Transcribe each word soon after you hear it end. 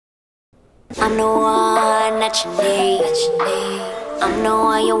I'm the one that you need. I'm the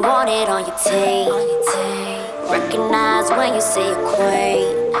one you wanted on your team. Recognize when you say you're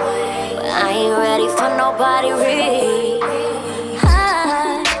queen, but I ain't ready for nobody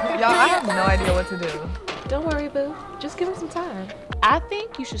Y'all, I have no idea what to do. Don't worry, boo. Just give him some time. I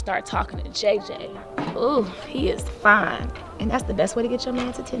think you should start talking to JJ. Ooh, he is fine. And that's the best way to get your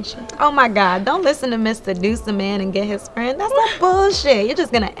man's attention. Oh my God, don't listen to Mr. Seduce a man and get his friend. That's not bullshit. You're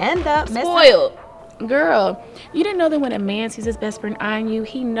just gonna end up spoiled. Girl, you didn't know that when a man sees his best friend eyeing you,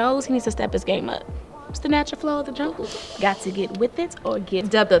 he knows he needs to step his game up. It's the natural flow of the jungle. Got to get with it or get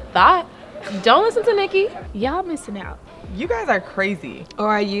dubbed a thought. Don't listen to Nikki. Y'all missing out. You guys are crazy. Or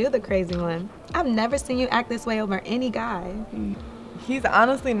are you the crazy one? I've never seen you act this way over any guy. He's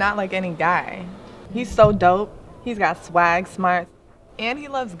honestly not like any guy. He's so dope. He's got swag, smart, and he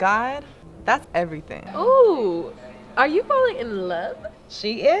loves God. That's everything. Ooh, are you falling in love?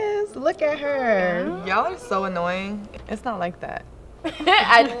 She is. Look at her. Y'all are so annoying. It's not like that.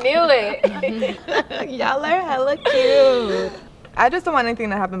 I knew it. Y'all are hella cute. I just don't want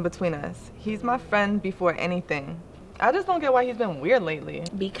anything to happen between us. He's my friend before anything. I just don't get why he's been weird lately.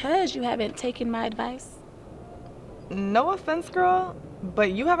 Because you haven't taken my advice. No offense, girl,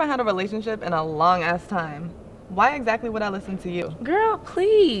 but you haven't had a relationship in a long ass time. Why exactly would I listen to you? Girl,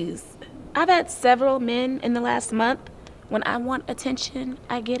 please. I've had several men in the last month. When I want attention,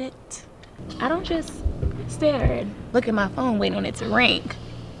 I get it. I don't just stare and look at my phone waiting on it to ring.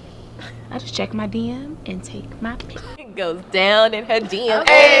 I just check my DM and take my pick. It goes down in her DM.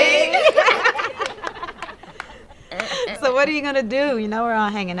 Okay. So what are you gonna do? You know we're all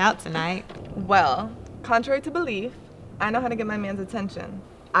hanging out tonight. Well, contrary to belief, I know how to get my man's attention.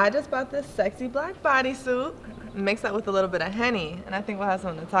 I just bought this sexy black bodysuit, mixed that with a little bit of Henny, and I think we'll have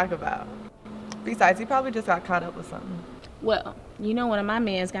something to talk about. Besides, he probably just got caught up with something. Well, you know one of my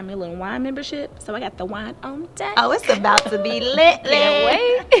mans got me a little wine membership, so I got the wine on deck. Oh, it's about to be lit. Can't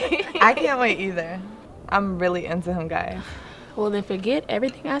wait. I can't wait either. I'm really into him, guys. Well, then forget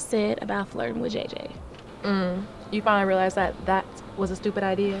everything I said about flirting with JJ. You finally realized that that was a stupid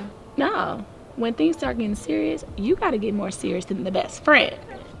idea? No. When things start getting serious, you gotta get more serious than the best friend.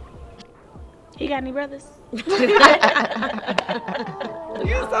 He got any brothers? You're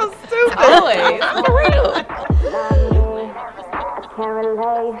so stupid. Always. For real.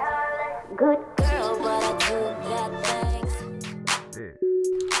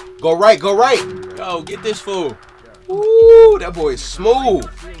 Go right, go right. Yo, get this fool. Ooh, that boy is smooth.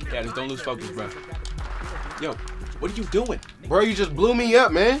 Yeah, just don't lose focus, bro. Yo, what are you doing? Bro, you just blew me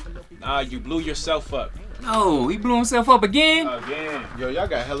up, man. Nah, you blew yourself up. No, he blew himself up again? Again. Yo, y'all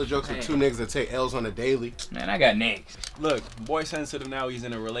got hella jokes with two niggas that take L's on the daily. Man, I got next. Look, boy sensitive now, he's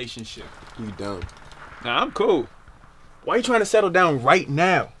in a relationship. You dumb. Nah, I'm cool. Why you trying to settle down right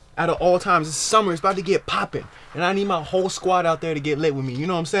now? Out of all times, it's summer, it's about to get popping. And I need my whole squad out there to get lit with me, you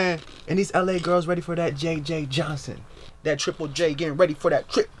know what I'm saying? And these LA girls ready for that JJ Johnson. That Triple J getting ready for that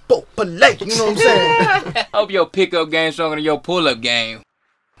triple play, you know what I'm saying? I hope your pickup game stronger than your pull-up game.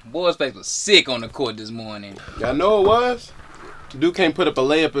 Boy's face was sick on the court this morning. Y'all know it was? Dude can't put up a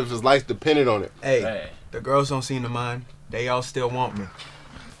layup if his life depended on it. Hey, the girls don't seem to mind. They all still want me.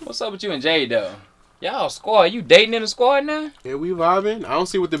 What's up with you and Jade, though? Y'all squad, you dating in the squad now? Yeah, we vibing. I don't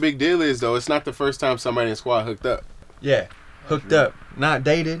see what the big deal is, though. It's not the first time somebody in the squad hooked up. Yeah, hooked up, not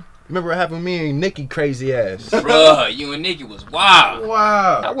dated. Remember what happened to me and Nikki crazy ass? Bruh, you and Nikki was wild.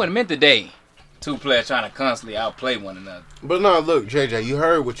 Wow. I wasn't meant to date. Two players trying to constantly outplay one another. But no, look, JJ, you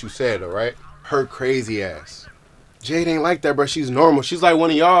heard what you said, all right? Her crazy ass. Jade ain't like that, bro. She's normal. She's like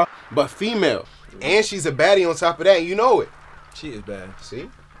one of y'all, but female. And she's a baddie on top of that, and you know it. She is bad. See?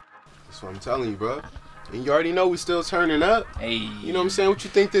 That's what I'm telling you, bro. And you already know we still turning up. Hey. You know what I'm saying? What you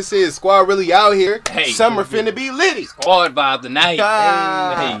think this is? Squad really out here. Hey. Summer finna be litty. Squad vibe tonight.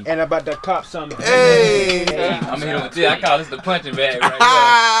 Ah. Hey. And about to cop something. Hey. Hey. I'm here with you. I call this the punching bag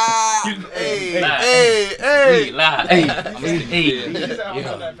right here. Hey. Lie. Hey.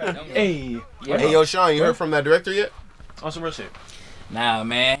 Hey, yo, Sean, you heard from that director yet? On some real shit. Nah,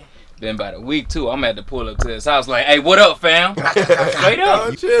 man. Been about a week, too. I'm at the pull up to his house like, hey, what up, fam? Straight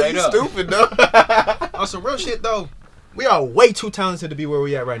up. Straight up. Stupid, though. On some real shit, though, we are way too talented to be where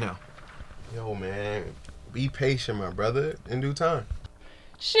we at right now. Yo, man, be patient, my brother, in due time.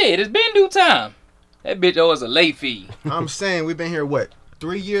 Shit, it's been due time. That bitch owes us a late fee. I'm saying we've been here, what,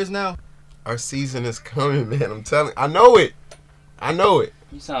 3 years now? Our season is coming, man. I'm telling you. I know it. I know it.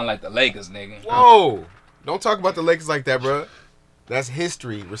 You sound like the Lakers, nigga. Whoa. Don't talk about the Lakers like that, bro. That's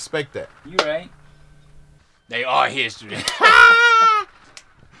history. Respect that. You right. They are history. Hey,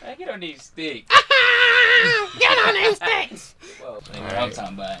 get on these sticks. Get on these things! I'm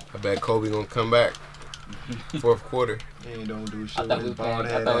talking about. I bet Kobe gonna come back. Fourth quarter. He don't do shit. I thought we was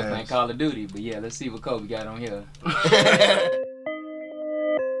playing Call of Duty, but yeah, let's see what Kobe got on here.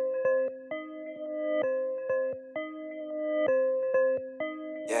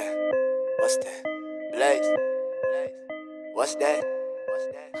 Yeah, what's that? Blaze. What's that?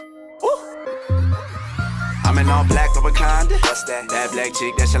 Woo! I'm in all black but Wakanda. What's that? That black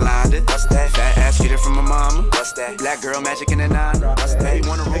chick that's Yolanda. What's that? Fat ass get it from my mama. What's that? Black girl magic in the nine. What's that? You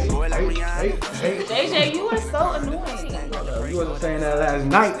want a rude boy like Brian? JJ, you are so annoying. You wasn't saying that last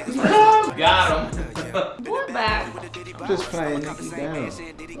night. Got him. We're back. Just playing Nicki down.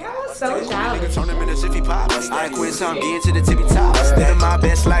 So childish. I ain't quit, so I'm getting to the tippy top. Living my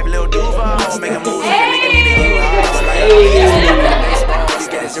best life, little Duval. Make a move, if a nigga need a U.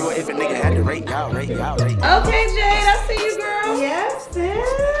 If a nigga had to rate y'all. Okay, Jade, I see you, girl. Yes,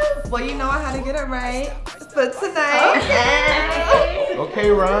 sis. Well, you know I had to get it right for tonight. Okay,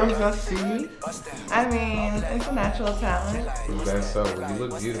 Rhymes, I see you. I mean, it's a natural talent. That's so. You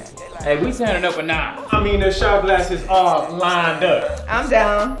look beautiful. Hey, we turning up a notch. I mean, the shot glasses are lined up. I'm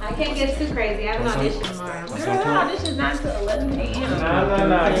down. I can't get too crazy. I have an audition tomorrow. Girl, audition's not till 11 a.m.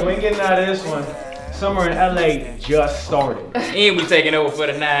 Nah. You ain't getting out of this one. Summer in LA just started. And we taking over for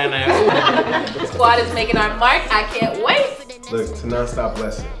the 9 now. The squad is making our mark. I can't wait. Look, to non-stop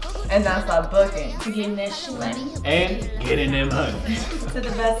blessing. And now stop booking. To getting that shmoney. And getting them honeys. To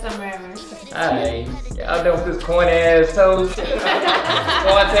the best summer ever. Alright, y'all done with this corny ass toast.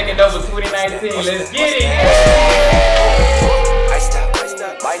 Squad taking over 2019. Let's get it. Iced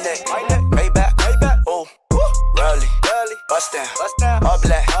out, my neck, Maybach, oh, Raleigh, bust down, all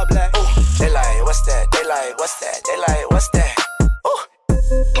black, oh, they like, what's that, they like, what's that, they like, what's that, oh,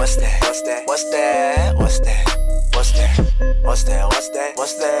 what's that, what's that, what's that, what's that, what's that, what's that, what's that,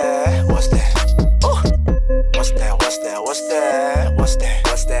 what's that, what's that, oh, what's that, what's that, what's that, what's that,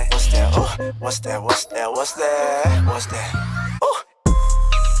 what's that, what's that, oh, what's that, what's that, what's that, what's that, oh.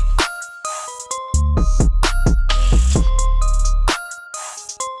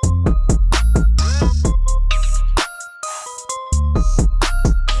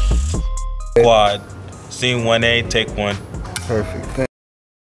 Squad, scene 1A, take one. Perfect.